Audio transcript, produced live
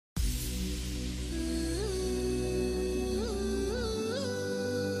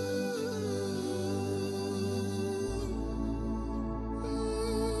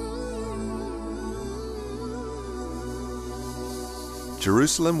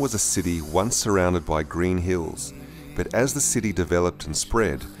Jerusalem was a city once surrounded by green hills, but as the city developed and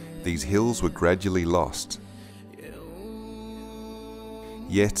spread, these hills were gradually lost.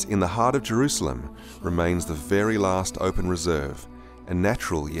 Yet in the heart of Jerusalem remains the very last open reserve, a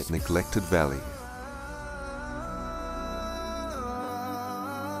natural yet neglected valley.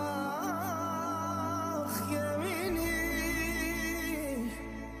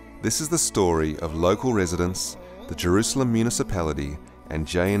 This is the story of local residents, the Jerusalem municipality and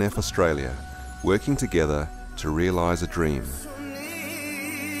JNF Australia working together to realise a dream.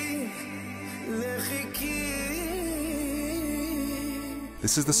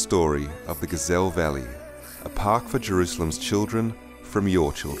 This is the story of the Gazelle Valley, a park for Jerusalem's children from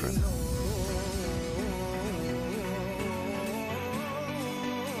your children.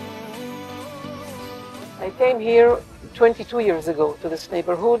 I came here 22 years ago to this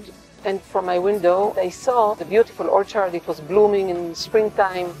neighborhood, and from my window I saw the beautiful orchard. It was blooming in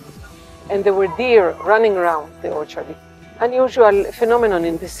springtime, and there were deer running around the orchard. Unusual phenomenon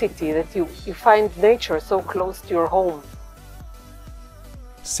in the city that you find nature so close to your home.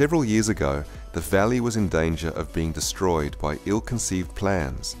 Several years ago, the valley was in danger of being destroyed by ill-conceived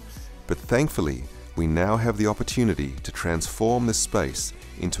plans, but thankfully we now have the opportunity to transform this space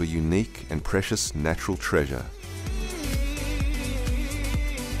into a unique and precious natural treasure.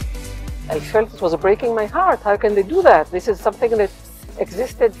 I felt it was breaking my heart. How can they do that? This is something that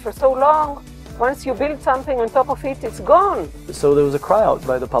existed for so long. Once you build something on top of it, it's gone. So there was a cry out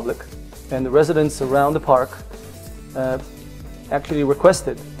by the public, and the residents around the park actually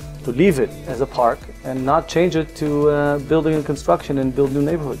requested to leave it as a park and not change it to building and construction and build new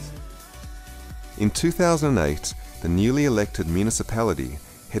neighborhoods. In 2008, the newly elected municipality,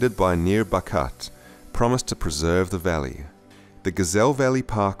 headed by Nir Barkat, promised to preserve the valley. The Gazelle Valley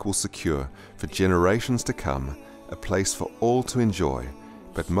Park will secure, for generations to come, a place for all to enjoy,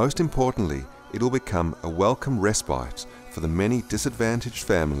 but most importantly, it will become a welcome respite for the many disadvantaged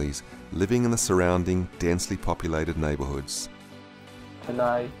families living in the surrounding densely populated neighborhoods. And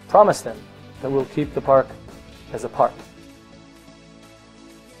I promised them that we'll keep the park as a park.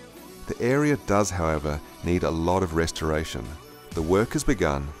 The area does, however, need a lot of restoration. The work has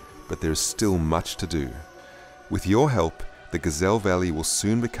begun, but there is still much to do. With your help, the Gazelle Valley will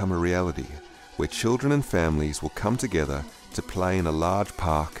soon become a reality, where children and families will come together to play in a large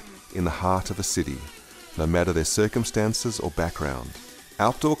park in the heart of a city, no matter their circumstances or background.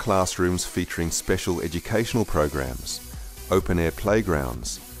 Outdoor classrooms featuring special educational programs, open-air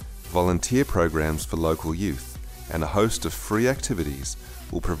playgrounds, volunteer programs for local youth, and a host of free activities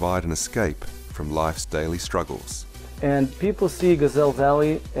will provide an escape from life's daily struggles. And people see Gazelle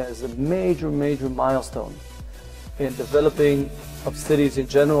Valley as a major milestone in developing of cities in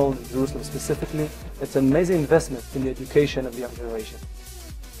general, and Jerusalem specifically. It's an amazing investment in the education of the young generation.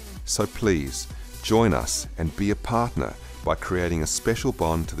 So please, join us and be a partner by creating a special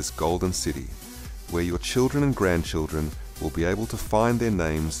bond to this golden city, where your children and grandchildren will be able to find their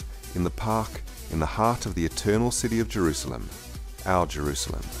names in the park in the heart of the eternal city of Jerusalem, our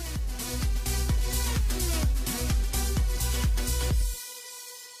Jerusalem.